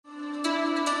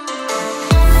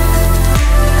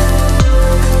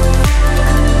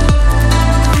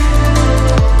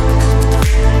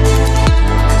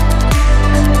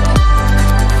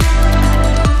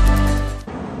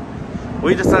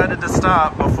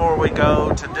before we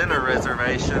go to dinner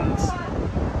reservations.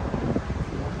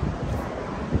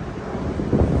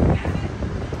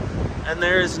 And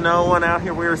there is no one out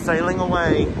here. We are sailing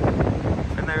away,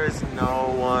 and there is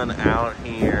no one out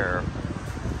here.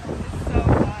 It's so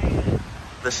quiet.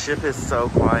 The ship is so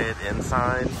quiet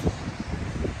inside.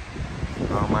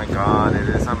 Oh my God, it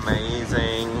is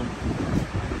amazing.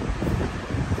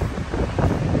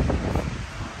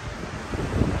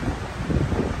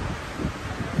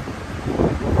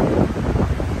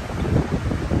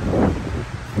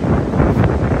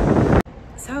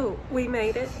 So we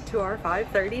made it to our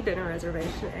 5:30 dinner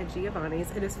reservation at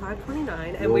Giovanni's. It is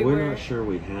 5:29, and Well, we're not sure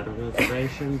we had a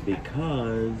reservation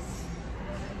because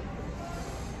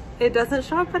it doesn't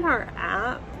show up in our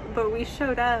app, but we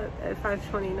showed up at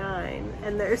 5:29,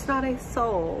 and there's not a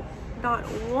soul, not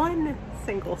one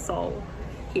single soul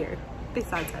here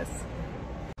besides us.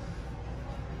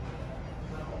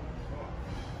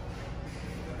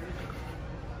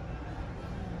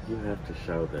 you have to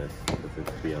show this because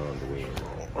it's beyond real.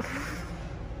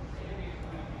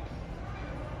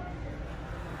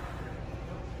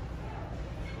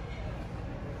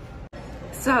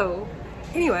 So,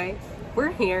 anyway,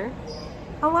 we're here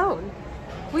alone.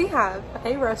 We have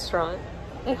a restaurant,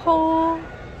 a whole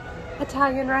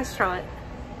Italian restaurant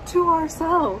to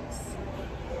ourselves.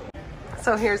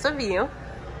 So here's a view.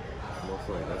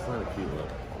 Mostly, that's not a cute look.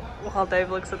 While Dave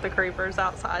looks at the creepers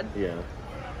outside. Yeah.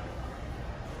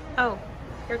 Oh,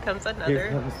 here comes another.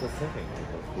 Here comes the second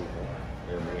of those people.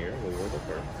 And here, we were the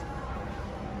first.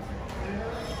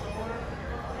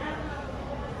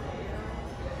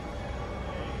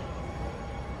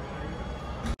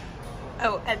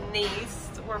 Oh, and these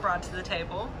were brought to the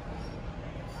table.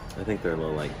 I think they're a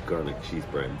little like garlic cheese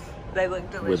breads. They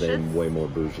look delicious. With a way more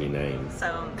bougie name.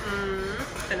 So,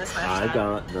 gonna smash I that.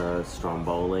 got the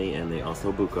stromboli and the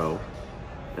ossobuco.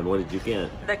 And what did you get?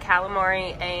 The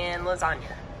calamari and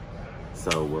lasagna.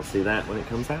 So we'll see that when it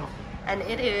comes out. And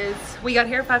it is, we got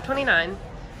here at 5:29,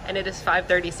 and it is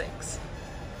 5:36.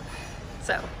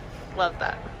 So, love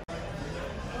that.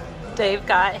 Dave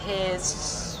got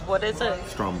his, what is it?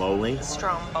 Stromboli.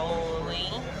 Stromboli.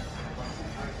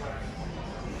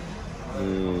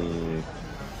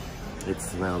 It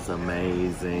smells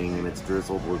amazing, and it's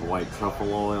drizzled with white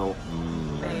truffle oil.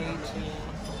 Amazing.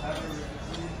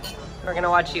 We're gonna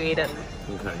watch you eat it.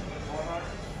 Okay.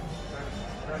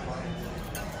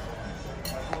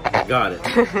 Got it.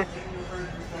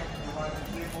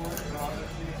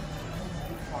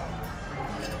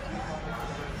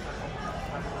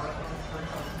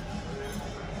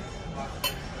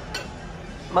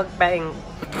 Mukbang.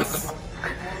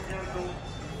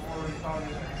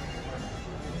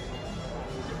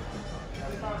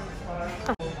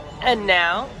 And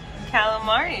now,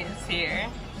 calamari is here.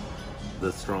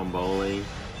 The stromboli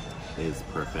is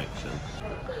perfection.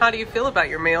 How do you feel about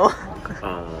your meal?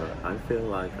 I feel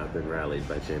like I've been rallied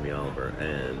by Jamie Oliver,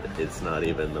 and it's not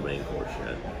even the main course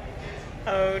yet.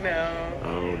 Oh no.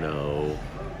 Oh no.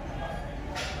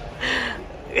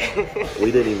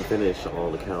 We didn't even finish all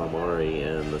the calamari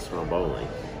and the stromboli.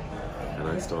 And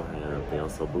I still have the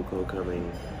ossobuco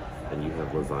coming, and you have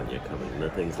lasagna coming.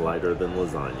 Nothing's lighter than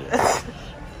lasagna.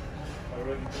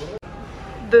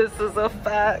 This is a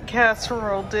fat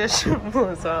casserole dish of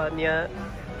lasagna.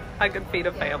 I could feed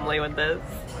a family with this.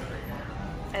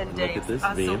 And Look at Dave's this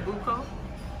view. ossobuco.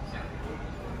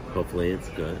 Hopefully it's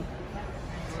good.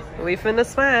 We finna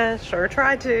smash, or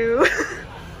try to.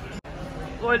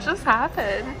 What just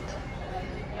happened?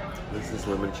 This is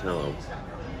limoncello.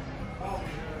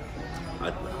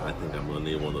 I think I'm gonna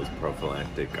need one of those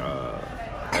prophylactic,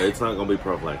 it's not gonna be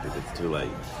prophylactic, it's too late.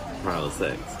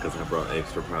 Prilosec, because I brought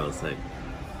extra Prilosec.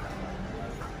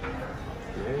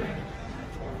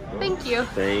 Thank you.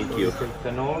 Thank you.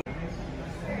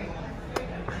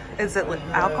 Is it with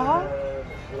alcohol?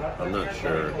 I'm not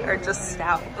sure. Or just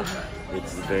stout?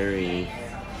 It's very,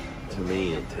 to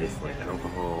me, it tastes like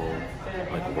alcohol,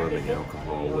 like rubbing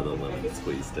alcohol with a lemon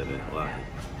squeezed in it. Like,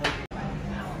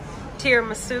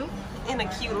 Tiramisu in a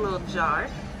cute little jar.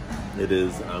 it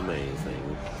is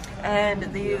amazing.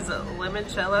 And these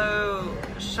limoncello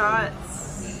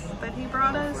shots that he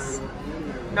brought us.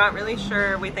 Not really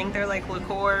sure. We think they're like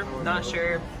liqueur. Not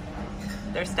sure.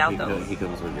 They're stout though. He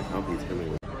comes with your coffee. He's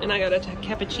coming with. And I got a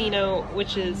cappuccino,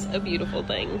 which is a beautiful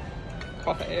thing.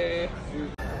 Coffee.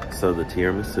 So the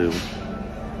tiramisu,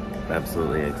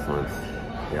 absolutely excellent.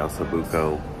 The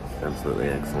ossobuco, absolutely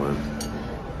excellent.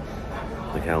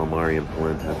 The calamari and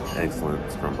polenta,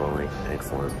 excellent. Stromboli,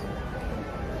 excellent.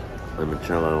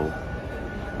 Limoncello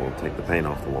will take the paint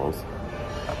off the walls.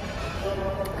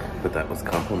 But that was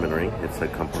complimentary. It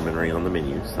said complimentary on the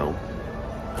menu, so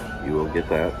You will get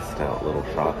that stout little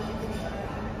shot.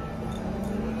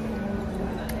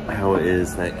 How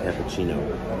is that cappuccino?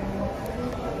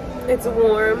 It's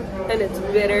warm and it's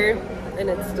bitter and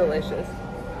it's delicious.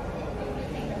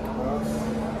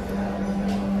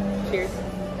 Cheers.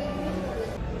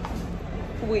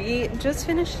 We just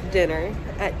finished dinner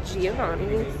at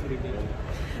Giovanni's,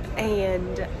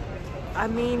 and I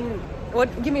mean, what?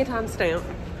 Give me a timestamp.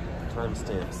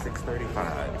 Timestamp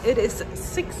 6:35. It is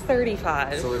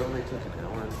 6:35. So it only took an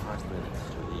hour and 5 minutes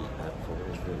to eat that full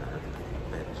dinner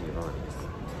at Giovanni's.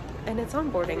 And it's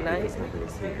onboarding night. Because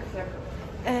nobody's here.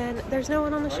 And there's no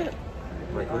one on the ship.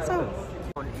 Like, let's So,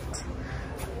 go.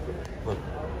 Look,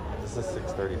 this is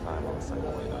 6:35 on the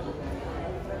second way down.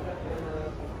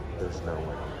 There's no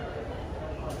way.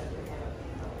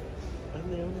 I'm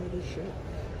the owner of this ship.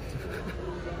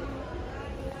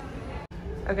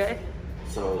 okay.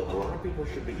 So a lot of people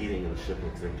should be eating and the ship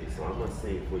looks empty. So I'm gonna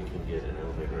see if we can get an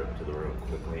elevator up to the room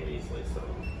quickly and easily. So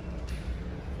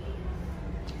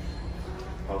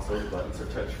also the buttons are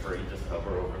touch free. Just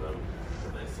hover over them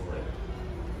and they select.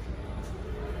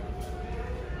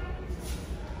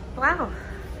 Wow.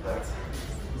 That's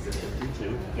is it empty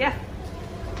too? Yeah.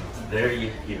 There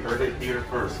you heard it here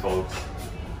first, folks.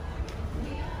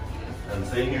 And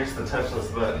see, here's the touchless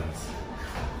buttons.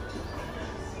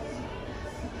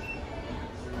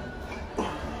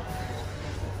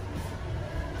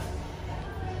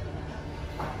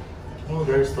 Oh,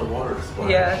 there's the water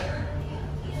splash. Yeah.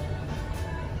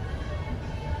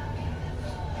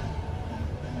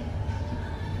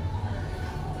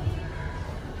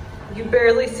 You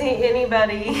barely see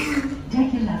anybody.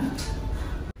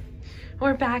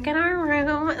 We're back in our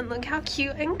room and look how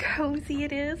cute and cozy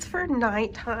it is for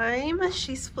nighttime.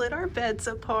 She split our beds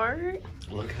apart.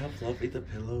 Look how fluffy the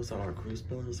pillows are. Cruise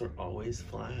pillows are always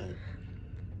flat.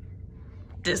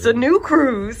 This a new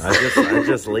cruise. I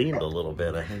just leaned a little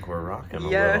bit. I think we're rocking a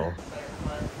little.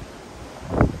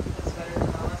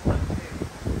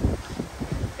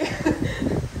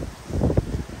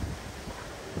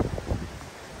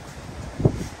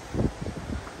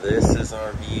 This is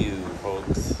our view,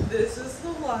 folks. This is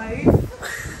the life.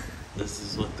 This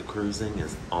is what the cruising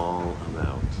is all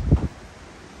about.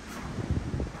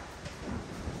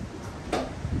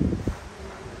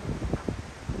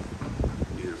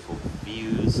 Beautiful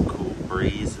views, cool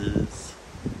breezes,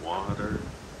 water,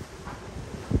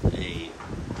 a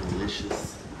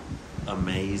delicious,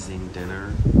 amazing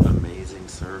dinner, amazing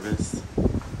service.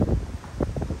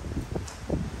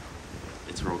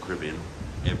 It's Royal Caribbean.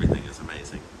 Everything is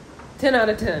amazing. 10 out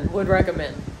of 10. Would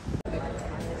recommend.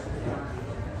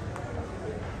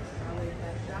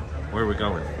 Where are we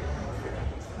going?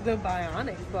 The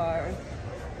Bionic Bar.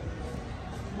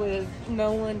 With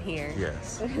no one here.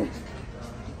 Yes.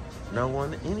 No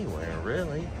one anywhere,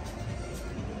 really.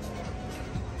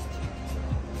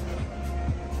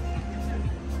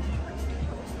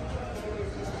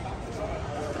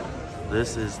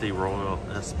 This is the Royal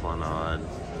Esplanade.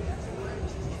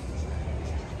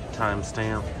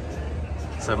 Timestamp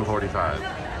 7:45.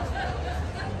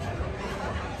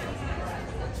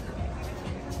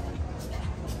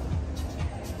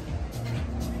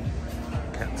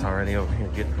 Kat's already over here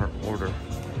getting her order.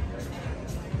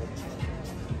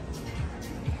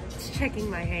 It's checking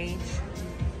my age.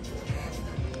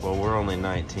 Well, we're only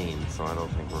 19, so I don't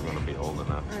think we're going to be old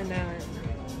enough. I know it.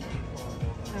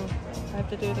 Oh, I have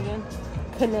to do it again.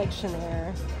 Connection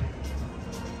error.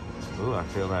 Ooh, I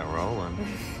feel that rolling.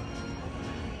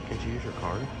 Can't you use your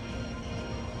card?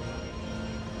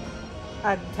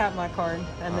 I tapped my card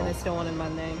and then Oh. it still wanted my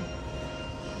name.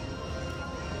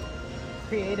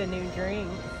 Create a new drink.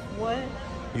 What?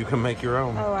 You can make your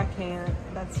own. Oh, I can't.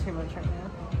 That's too much right now.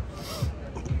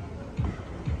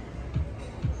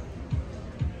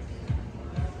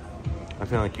 I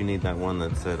feel like you need that one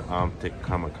that said Optic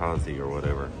Kamikaze or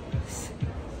whatever.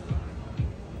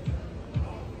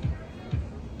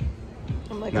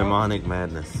 I'm like, Mnemonic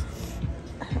Madness.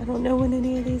 I don't know what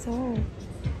any of these are.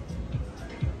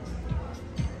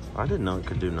 I didn't know it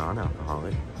could do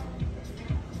non-alcoholic.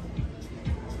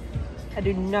 I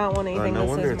do not want anything No that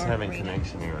wonder says it's having margarita.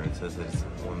 connection error. It says it's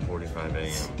 1:45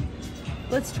 a.m.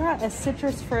 Let's try a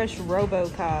Citrus Fresh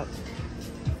RoboCop.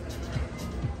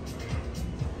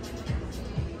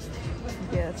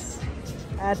 Yes.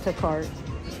 Add to cart.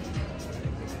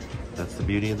 That's the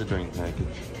beauty of the drink package.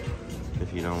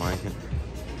 If you don't like it.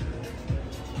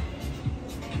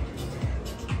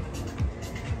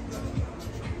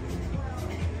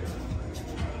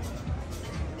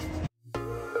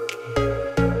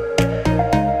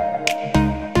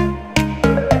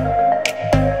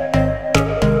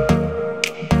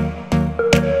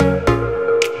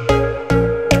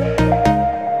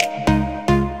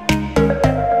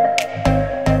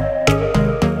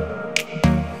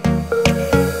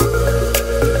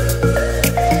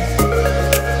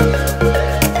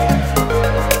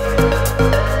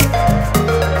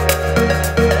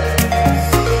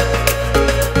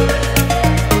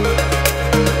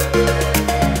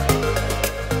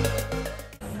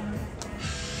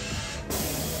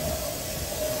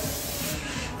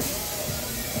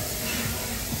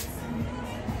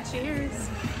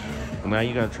 Now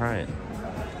you gotta try it.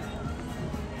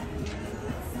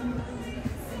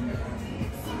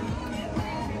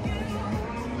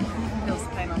 Feels the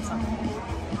pain on something.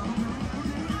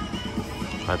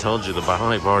 I told you the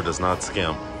behind bar does not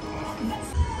skim.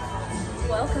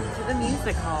 Welcome to the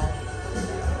music hall.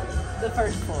 The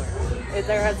first floor. There's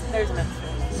an upstairs.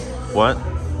 What?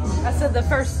 I said the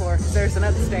first floor because there's an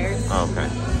upstairs. Oh, okay.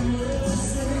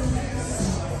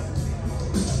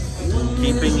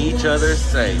 Keeping each other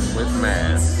safe with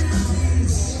masks.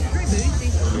 Pretty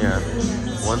bougie. Yeah.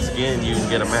 Once again, you can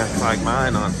get a mask like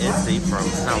mine on Odyssey from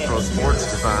South Road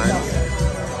Sports Design.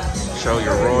 Show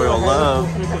your royal love.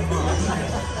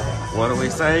 What do we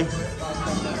say?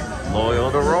 Loyal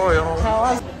to royal.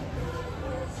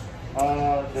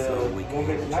 So we came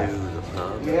to the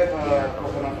pub. We have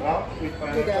coconut rum with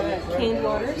We got canned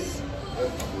waters.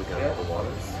 We got the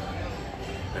waters.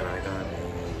 And I got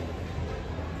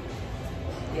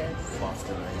Yes. a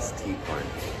Boston iced tea party.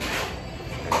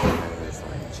 And it has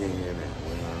like gin and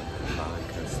rum and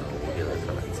vodka, so we'll get it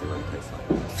try and see what it tastes like.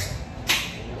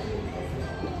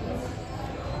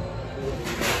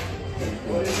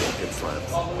 It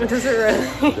slaps. Does it really?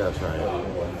 You gotta try it.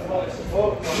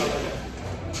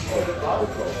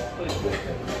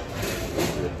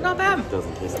 Not bad. It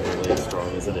doesn't taste nearly as strong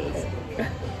as it is.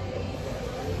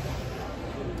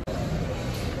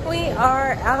 We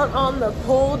are out on the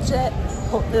pool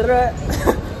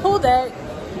deck,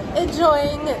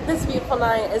 enjoying this beautiful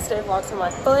night as Dave walks on my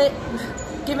foot.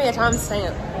 Give me a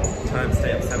timestamp.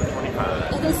 Timestamp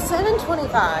 7:25. It is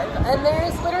 7:25, and there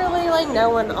is literally like no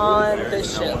one on the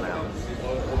ship.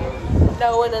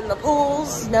 No one in the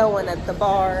pools, no one at the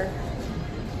bar.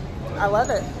 I love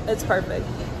it. It's perfect.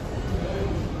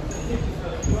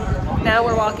 Now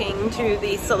we're walking to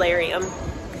the solarium.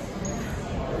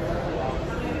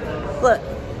 Look,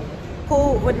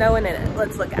 pool with no one in it.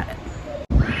 Let's look at it.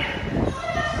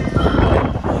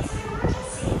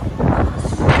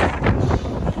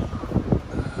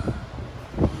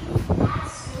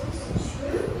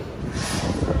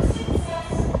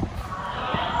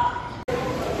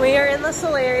 We are in the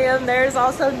solarium. There's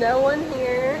also no one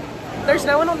here. There's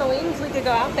no one on the wings. We could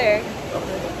go out there.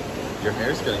 Your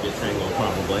hair's gonna get tangled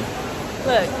probably.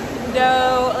 Look,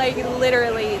 no, like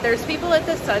literally, there's people at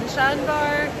the Sunshine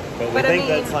Bar. But I think mean,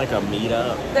 that's like a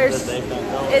meetup. there's, that they've got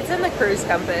going. it's in the cruise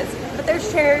compass. But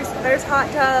there's chairs, there's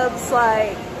hot tubs,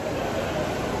 like.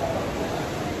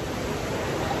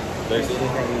 There's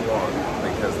anything you want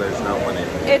because there's no one in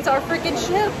here. It's our freaking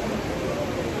ship.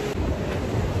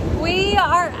 We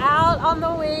are out on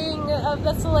the wing of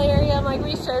the solarium like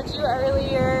we showed you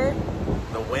earlier.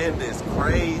 The wind is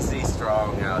crazy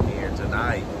strong out here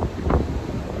tonight.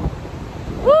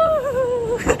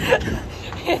 Woo!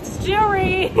 It's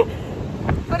cheery.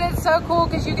 But it's so cool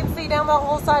because you can see down the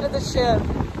whole side of the ship.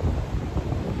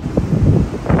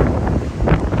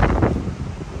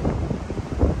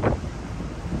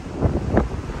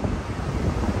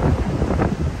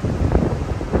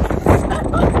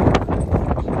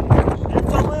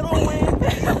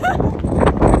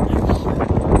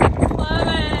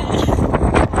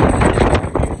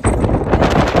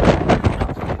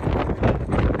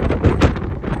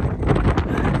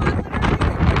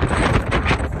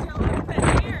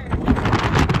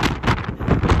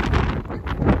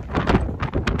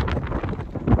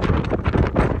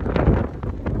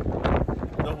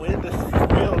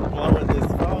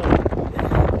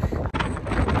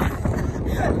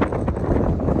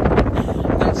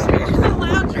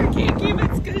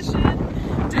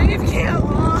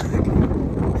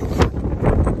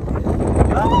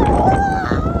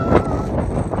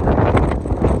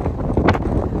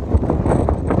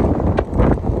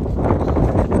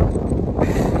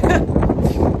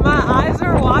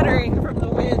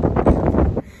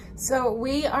 So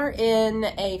we are in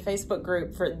a Facebook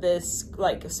group for this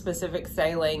like specific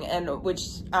sailing, and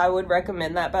which I would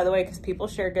recommend that, by the way, because people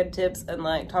share good tips and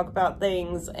like talk about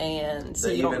things, and so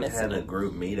you don't miss They even had any. a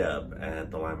group meetup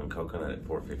at the Lime and Coconut at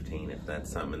 4:15 if that's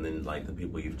something. And then like the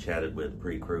people you've chatted with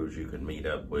pre-cruise you could meet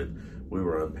up with. We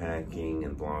were unpacking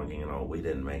and vlogging and all. We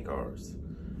didn't make ours.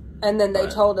 And then they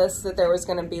told us that there was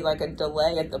going to be like a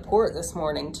delay at the port this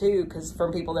morning too, because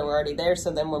from people that were already there.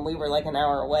 So then when we were like an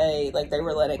hour away, like they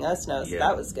were letting us know, so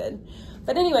that was good.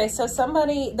 But anyway, so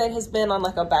somebody that has been on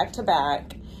like a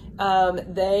back-to-back,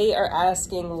 they are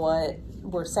asking what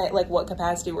we're saying, like what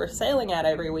capacity we're sailing at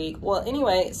every week. Well,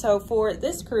 anyway, so for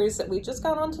this cruise that we just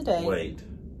got on today. Wait.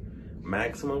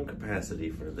 Maximum capacity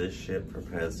for this ship for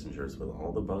passengers with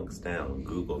all the bunks down,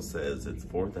 Google says it's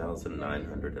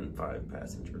 4,905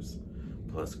 passengers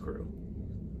plus crew.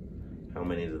 How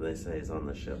many do they say is on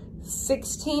the ship?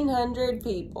 1,600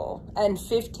 people and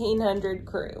 1,500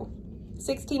 crew.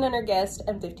 1,600 guests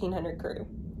and 1,500 crew.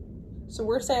 So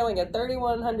we're sailing at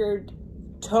 3,100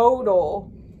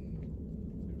 total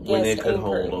guests. When it could and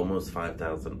hold crew. almost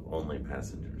 5,000 only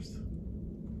passengers.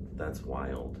 That's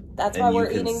wild. That's And why you we're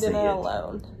can eating see dinner it.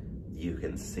 alone. You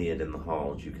can see it in the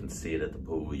halls. You can see it at the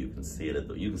pool. You can see it at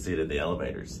the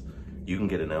elevators. You can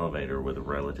get an elevator with a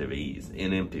relative ease,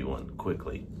 an empty one,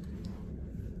 quickly.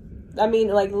 I mean,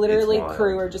 like, literally, It's wild.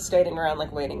 crew are just standing around,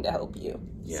 like, waiting to help you.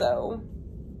 Yeah. So,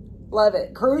 love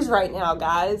it. Cruise right now,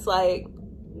 guys. Like,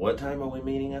 What time are we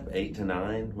meeting up? 8 to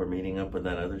 9? We're meeting up with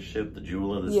that other ship, the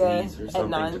Jewel of the Yeah, Seas or at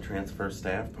something, 9. to transfer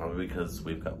staff, probably because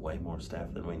we've got way more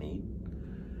staff than we need.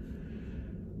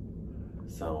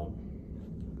 So,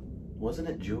 wasn't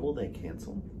it Jewel they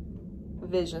canceled?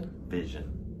 Vision.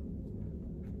 Vision.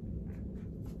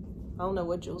 I don't know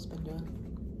what Jewel's been doing.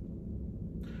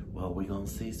 Well, we gonna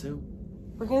see soon.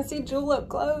 We're gonna see Jewel up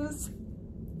close.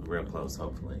 Real close,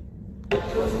 hopefully.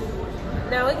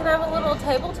 Now we can have a little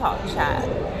table talk chat.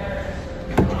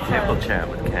 Table chat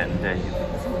with Kat and Dave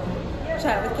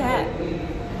Chat with Kat.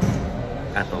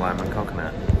 at the Lime and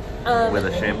Coconut with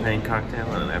a champagne cocktail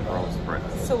and an Aperol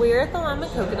Spritz. So we are at the Lime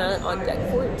and Coconut on deck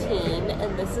 14,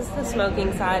 and this is the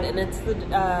smoking side, and it's the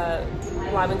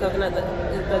Lime and Coconut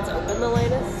that's open the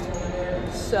latest.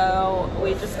 So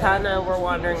we just kind of were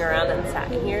wandering around and sat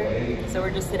here. So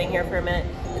we're just sitting here for a minute.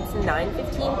 It's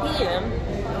 9:15 p.m.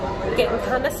 We're getting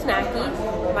kind of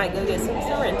snacky. Might go get some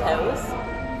Sorrentos.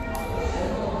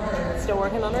 Still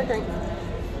working on our drink.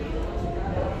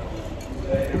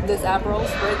 This Aperol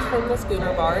Spritz from the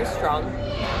Schooner Bar is strong.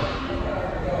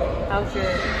 How's your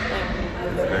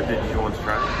thing? Did you want to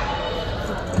try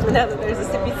it? Now that there's a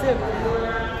sippy sip.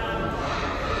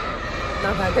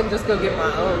 Now I can just go get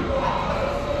my own.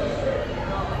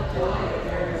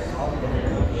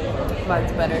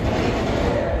 Mine's better.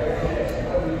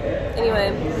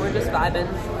 Anyway, we're just vibing.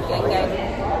 Gang gang.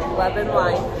 Love and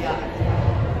wine.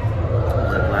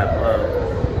 Live, laugh,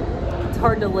 love. It's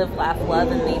hard to live, laugh,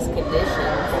 love in these conditions.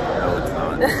 No, it's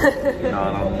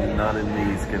not. not in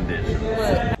these conditions.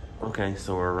 Look. Okay,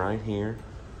 so we're right here.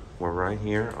 We're right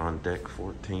here on deck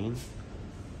 14.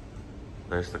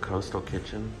 There's the coastal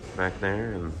kitchen back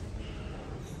there, and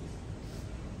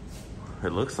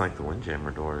it looks like the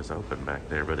windjammer door is open back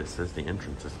there, but it says the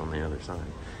entrance is on the other side.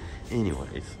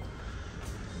 Anyways,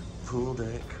 pool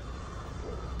deck.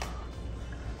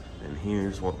 And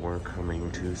here's what we're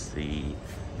coming to see.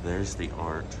 There's the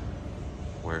art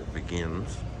where it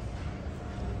begins.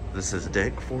 This is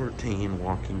deck 14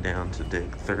 walking down to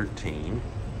deck 13.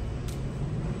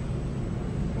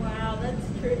 Wow, that's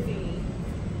trippy.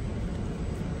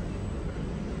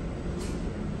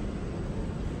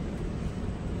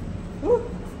 Woo.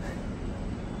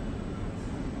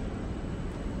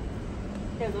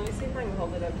 Here, let me see if I can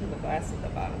hold it up to the glass at the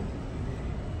bottom.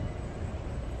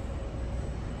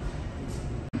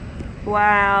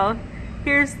 Wow,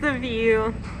 here's the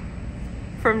view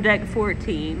from deck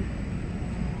 14.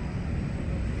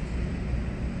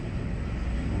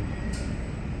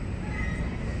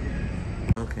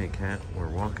 Okay, Kat, we're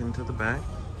walking to the back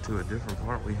to a different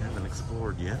part we haven't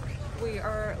explored yet. We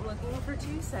are looking for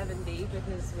 270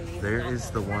 because we... There is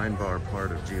the wine bar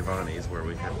part of Giovanni's where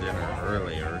we had dinner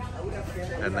earlier,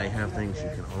 and they have things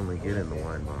you can only get in the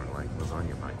wine bar, like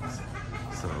lasagna bites.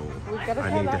 So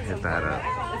I need to hit that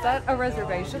up. Is that a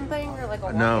reservation thing or like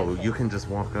a No, you can just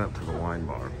walk up to the wine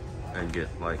bar and get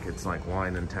it's like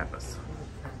wine and tapas.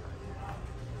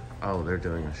 Oh, they're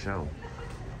doing a show.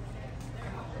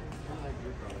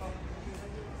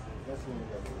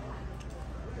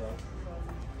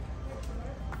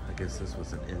 I guess this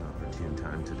was an inopportune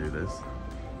time to do this.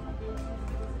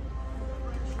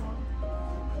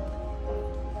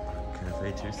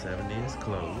 Cafe 270 is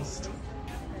closed.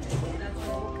 That's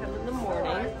when we come in the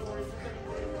morning.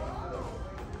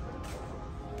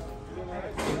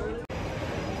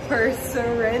 For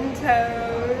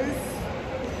Sorrentos.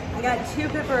 I got 2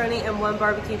 pepperoni and 1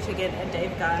 barbecue chicken, and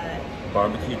Dave got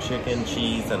Barbecue chicken,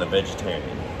 cheese, and a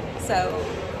vegetarian. so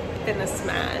gonna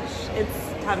smash. It's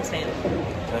timestamp.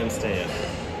 Timestamp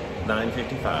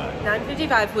 9:55.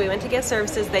 9:55. We went to get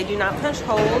services. They do not punch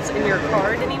holes in your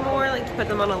card anymore, like to put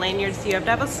them on a lanyard, so you have to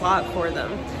have a slot for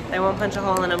them. They won't punch a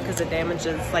hole in them because it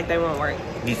damages, like they won't work.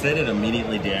 He said it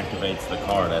immediately deactivates the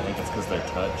card. I think it's because they're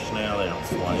touch now. They don't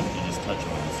swipe. You just touch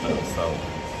them and stuff. So.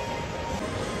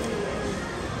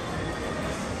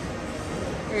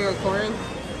 Are you recording?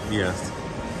 Yes.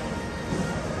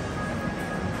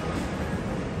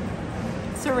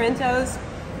 Sorrentos,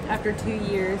 after 2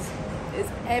 years, is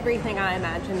everything I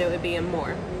imagined it would be and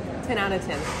more. 10 out of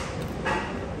 10.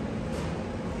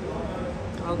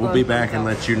 We'll be back and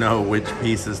let you know which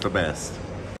piece is the best.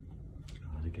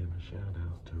 Gotta give a shout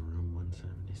out to room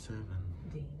 177.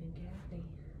 Dean and Kathy.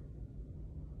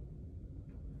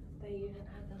 They even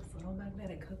have those little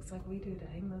magnetic hooks like we do to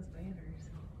hang those banners.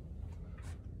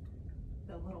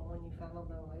 The little one you found on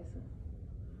the Oasis.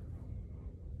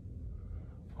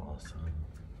 Awesome.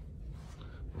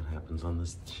 What happens on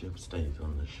this ship stays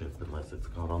on the ship unless it's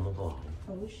caught on the vlog.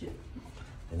 Oh shit.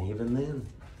 And even then,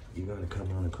 you gotta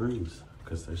come on a cruise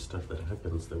because there's stuff that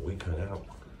happens that we cut out.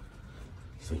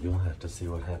 So you'll have to see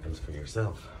what happens for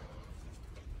yourself.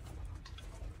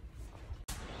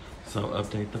 So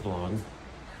update the vlog.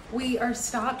 We are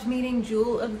stopped meeting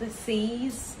Jewel of the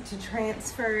Seas to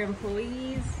transfer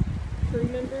employees, crew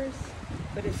members.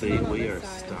 But it's See, not on we this are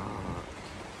side. stopped.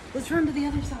 Let's run to the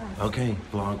other side. Okay,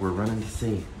 vlog, we're running to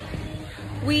sea.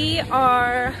 We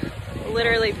are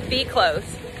literally feet close.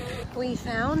 We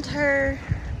found her.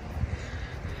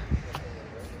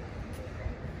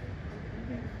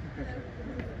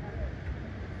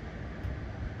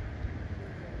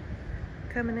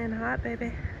 Coming in hot,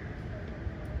 baby.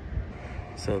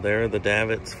 So there are the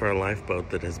davits for a lifeboat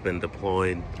that has been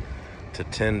deployed to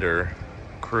tender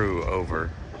crew over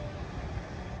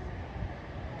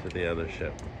to the other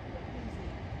ship.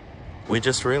 We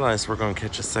just realized we're going to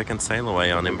catch a second sail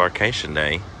away on embarkation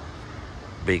day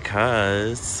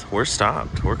because we're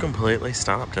stopped. We're completely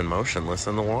stopped and motionless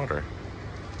in the water.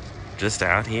 Just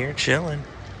out here chilling.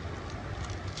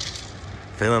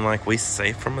 Feeling like we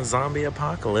safe from a zombie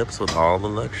apocalypse with all the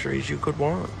luxuries you could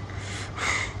want.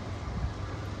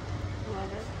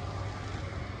 Love it.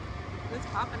 It's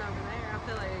popping over there. I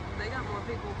feel like they got more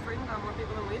people, Freedom got more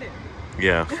people than we do.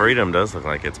 Yeah, Freedom does look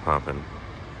like it's popping.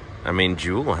 I mean,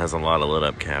 Jewel has a lot of lit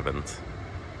up cabins.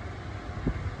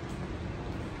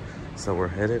 So we're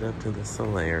headed up to the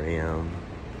solarium.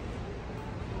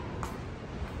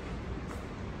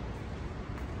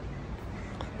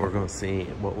 We're gonna see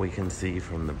what we can see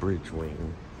from the bridge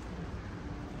wing.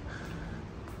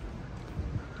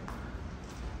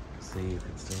 See, you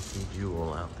can still see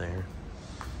Jewel out there.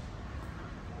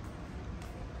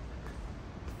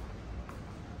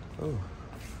 Oh,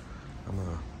 I'm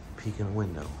gonna peek in a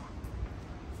window.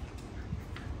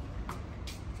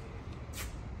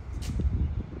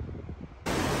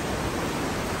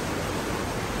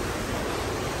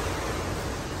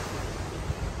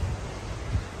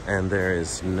 And there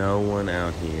is no one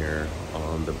out here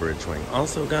on the bridge wing.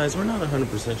 Also, guys, we're not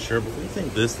 100% sure, but we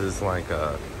think this is like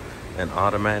an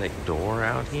automatic door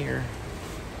out here.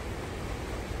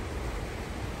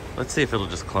 Let's see if it'll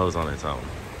just close on its own.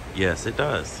 Yes, it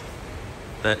does.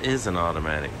 That is an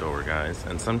automatic door, guys.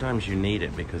 And sometimes you need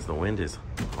it because the wind is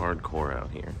hardcore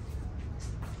out here.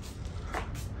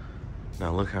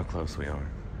 Now look how close we are.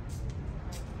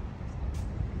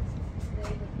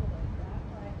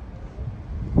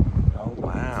 Oh,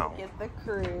 wow. Get the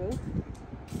crew.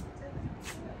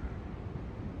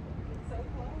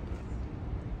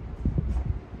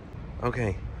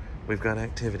 Okay, we've got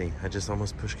activity. I just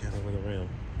almost pushed Cat over the rail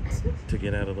to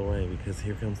get out of the way because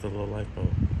here comes the little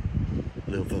lifeboat.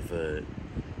 Little Foot.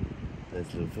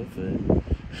 That's Little Foot.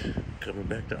 Coming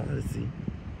back to Odyssey.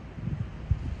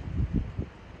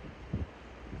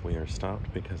 We are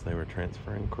stopped because they were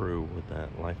transferring crew with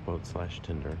that lifeboat /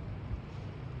 tender.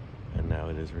 And now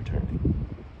it is returning.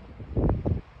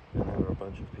 And there were a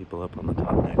bunch of people up on the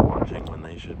top deck watching when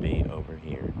they should be over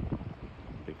here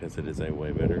because it is a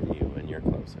way better view and you're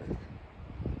closer.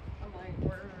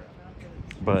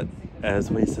 But as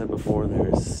we said before, there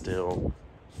is still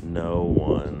no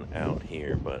one out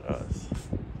here but us.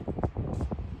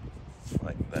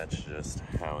 Like, that's just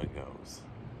how it goes.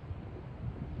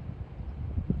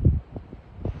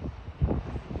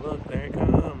 Look, there it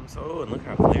comes. Oh, and look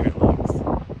how clear it looks.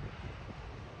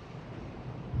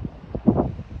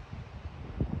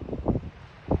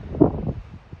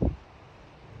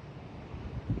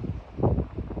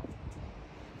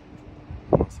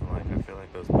 Also, like, I feel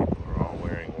like those people are all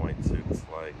wearing white suits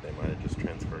like they might have just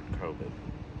transferred COVID.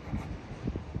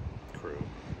 Crew.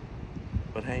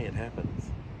 But hey, it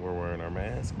happens. We're wearing our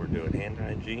mask, we're doing hand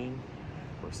hygiene,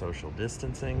 we're social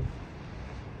distancing.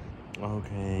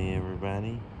 Okay,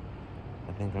 everybody.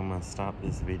 I think I'm gonna stop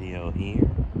this video here.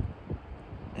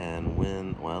 And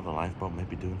when, well, the lifeboat may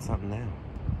be doing something now.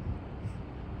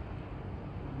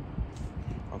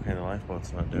 Okay, the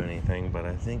lifeboat's not doing anything, but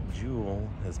I think Jewel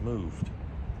has moved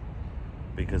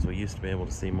because we used to be able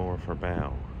to see more of her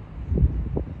bow.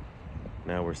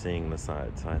 Now we're seeing the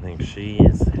side, so I think she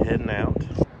is heading out.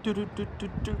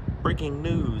 Breaking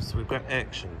news, we've got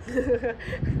action. Should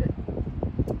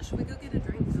we go get a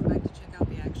drink and come back to check out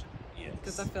the action? Yes.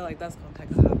 Because I feel like that's going to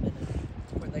take a hot minute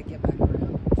before they get back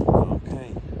around.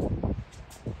 Okay.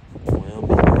 We'll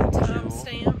be back.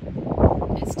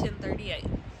 Timestamp is 10:38.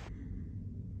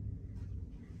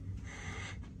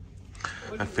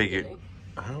 I figured.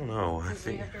 I don't know. I We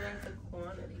figured. have to write the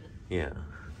quantity. Yeah.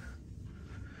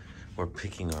 We're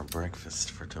picking our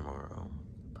breakfast for tomorrow.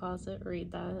 Pause it,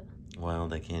 read that. Well,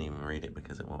 they can't even read it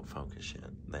because it won't focus yet.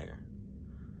 There.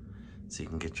 So you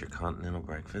can get your continental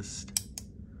breakfast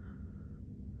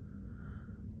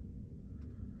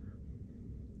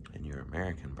and your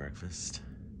American breakfast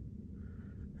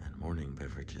and morning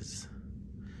beverages.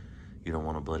 You don't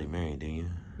want a Bloody Mary, do you?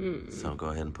 So go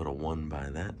ahead and put a 1 by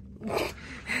that.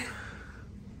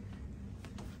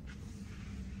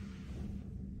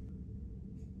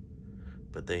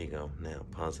 But there you go. Now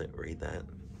pause it, read that.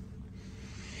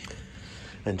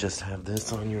 And just have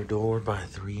this on your door by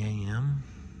 3 a.m.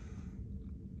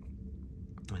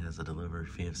 It has a delivery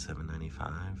fee of $7.95.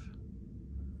 I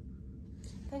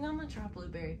think I'm gonna try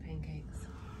blueberry pancakes.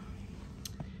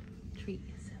 Treat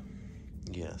yourself.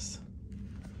 Yes.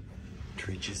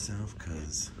 Treat yourself,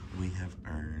 because we have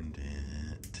earned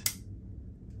it.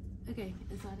 Okay,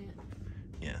 is that it?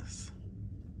 Yes.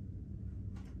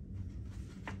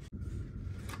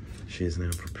 She is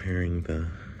now preparing the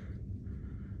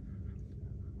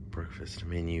breakfast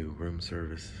menu, room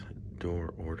service,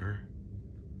 door order.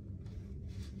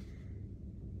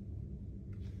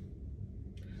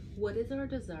 What is our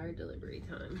desired delivery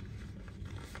time?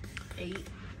 8?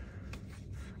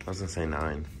 I was gonna say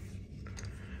 9.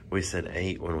 We said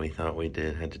 8 when we thought we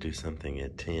had to do something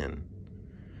at 10.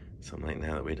 So I'm like,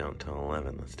 now that we don't till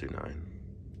 11, let's do 9.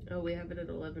 Oh, we have it at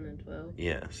 11 and 12?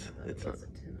 Yes. It's at 10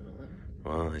 and 11.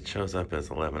 Well, it shows up as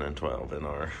 11 and 12 in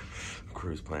our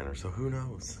cruise planner, so who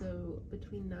knows? So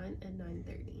between 9 and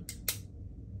 9:30.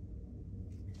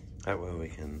 That way we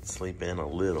can sleep in a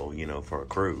little, you know, for a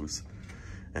cruise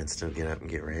and still get up and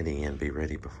get ready and be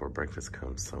ready before breakfast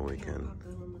comes so we can,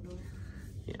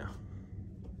 yeah.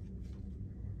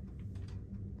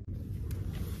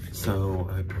 So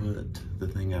I put the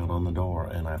thing out on the door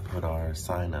and I put our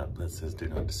sign up that says do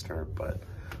not disturb, but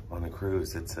on a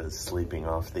cruise it says sleeping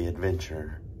off the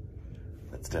adventure.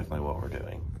 That's definitely what we're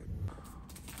doing.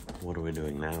 What are we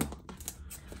doing now?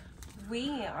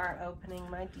 We are opening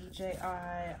my DJI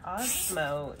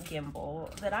Osmo gimbal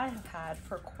that I have had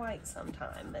for quite some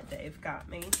time that Dave got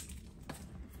me.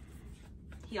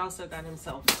 He also got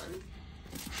himself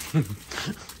one.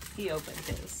 He opened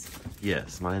his.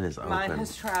 Yes, mine is open. Mine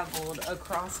has traveled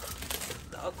across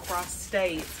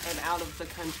states and out of the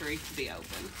country to be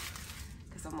open.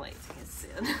 Because I'm lazy as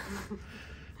sin.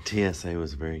 TSA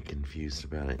was very confused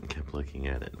about it and kept looking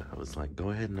at it. And I was like, go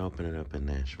ahead and open it up in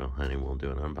Nashville, honey. We'll do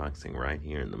an unboxing right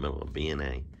here in the middle of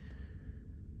B&A.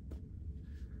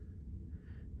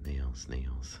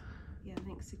 Nails. Yeah, I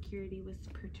think security was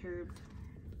perturbed.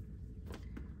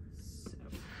 So.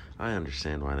 I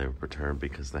understand why they were perturbed,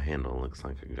 because the handle looks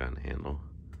like a gun handle.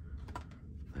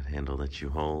 That handle that you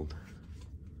hold.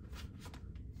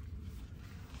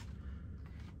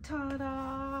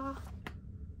 Ta-da!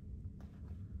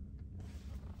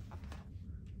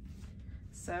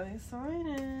 So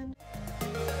excited.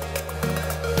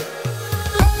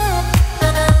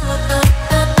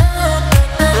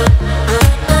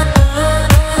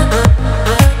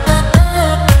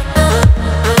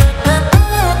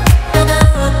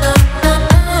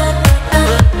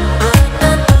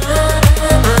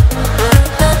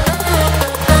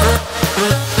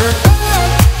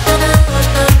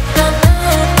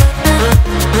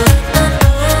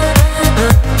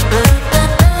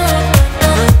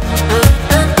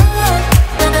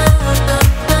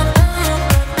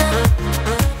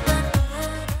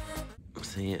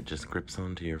 See, it just grips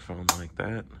onto your phone like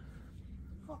that.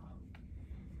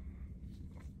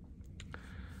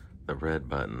 The red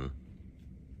button,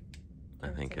 I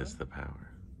think, is the power.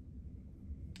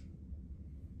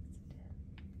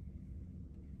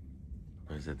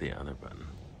 Or is it the other button?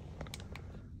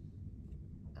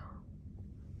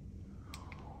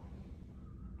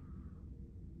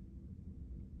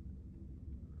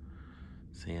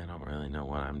 See, I don't really know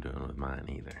what I'm doing with mine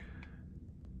either.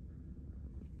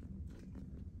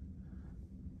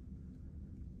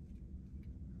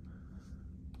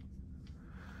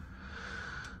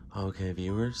 Okay,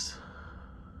 viewers.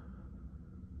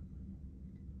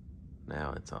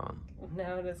 Now it's on.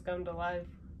 Now it has come to life.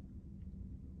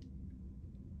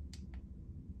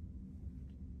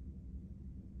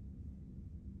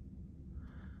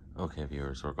 Okay,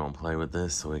 viewers, we're gonna play with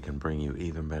this so we can bring you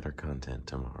even better content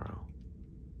tomorrow.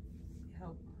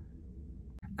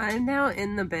 I'm now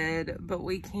in the bed, but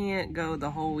we can't go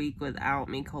the whole week without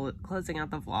me closing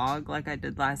out the vlog like I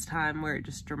did last time, where it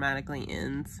just dramatically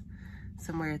ends.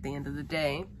 somewhere at the end of the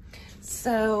day.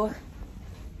 So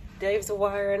Dave's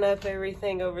wiring up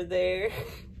everything over there.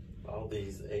 All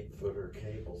these 8-footer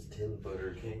cables,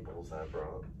 10-footer cables I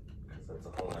brought, because that's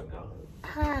all I got.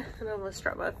 And I almost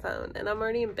dropped my phone, and I'm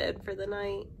already in bed for the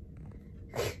night.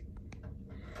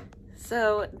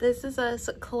 So this is us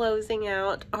closing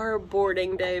out our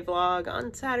boarding day vlog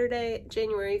on Saturday,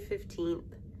 January 15th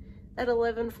at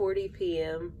 11:40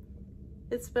 p.m.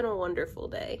 It's been a wonderful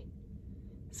day.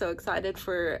 So excited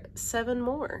for 7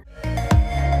 more.